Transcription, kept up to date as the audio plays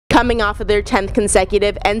Coming off of their 10th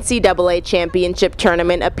consecutive NCAA championship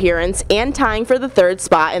tournament appearance and tying for the third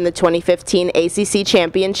spot in the 2015 ACC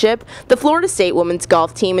championship, the Florida State women's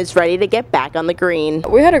golf team is ready to get back on the green.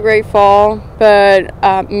 We had a great fall,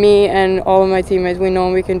 but me and all of my teammates, we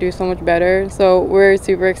know we can do so much better. So we're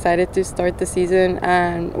super excited to start the season,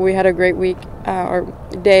 and we had a great week or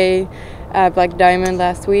day at Black Diamond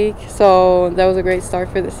last week. So that was a great start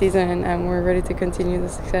for the season, and we're ready to continue the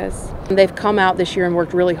success. They've come out this year and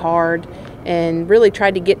worked really hard and really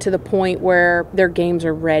tried to get to the point where their games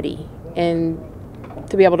are ready, and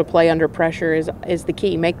to be able to play under pressure is the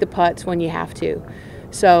key. Make the putts when you have to.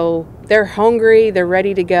 So they're hungry, they're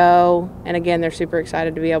ready to go, and again, they're super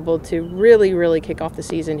excited to be able to really kick off the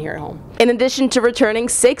season here at home. In addition to returning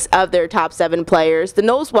 6 of their top 7 players, the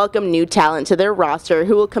Noles welcome new talent to their roster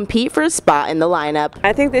who will compete for a spot in the lineup.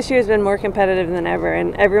 I think this year has been more competitive than ever,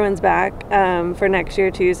 and everyone's back for next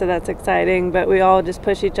year too, so that's exciting, but we all just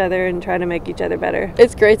push each other and try to make each other better.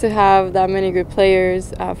 It's great to have that many good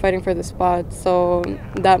players fighting for the spot, so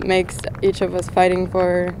that makes each of us fighting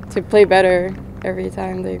to play better every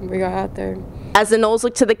time we go out there. As the Noles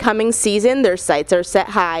look to the coming season, their sights are set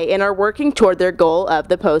high and are working toward their goal of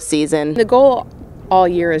the postseason. The goal all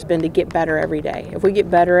year has been to get better every day. If we get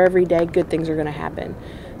better every day, good things are going to happen.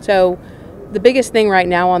 So the biggest thing right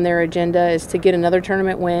now on their agenda is to get another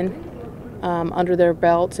tournament win under their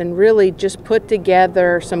belts and really just put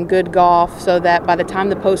together some good golf so that by the time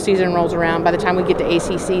the postseason rolls around, by the time we get to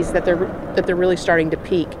ACCs, that they're really starting to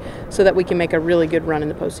peak so that we can make a really good run in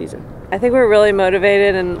the postseason. I think we're really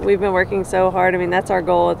motivated, and we've been working so hard. I mean, that's our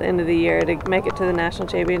goal at the end of the year, to make it to the national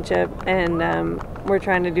championship, and we're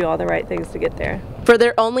trying to do all the right things to get there. For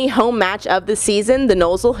their only home match of the season, the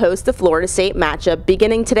Noles will host the Florida State matchup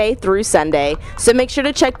beginning today through Sunday, so make sure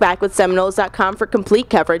to check back with Seminoles.com for complete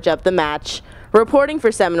coverage of the match. Reporting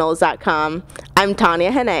for Seminoles.com, I'm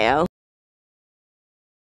Tanya Henao.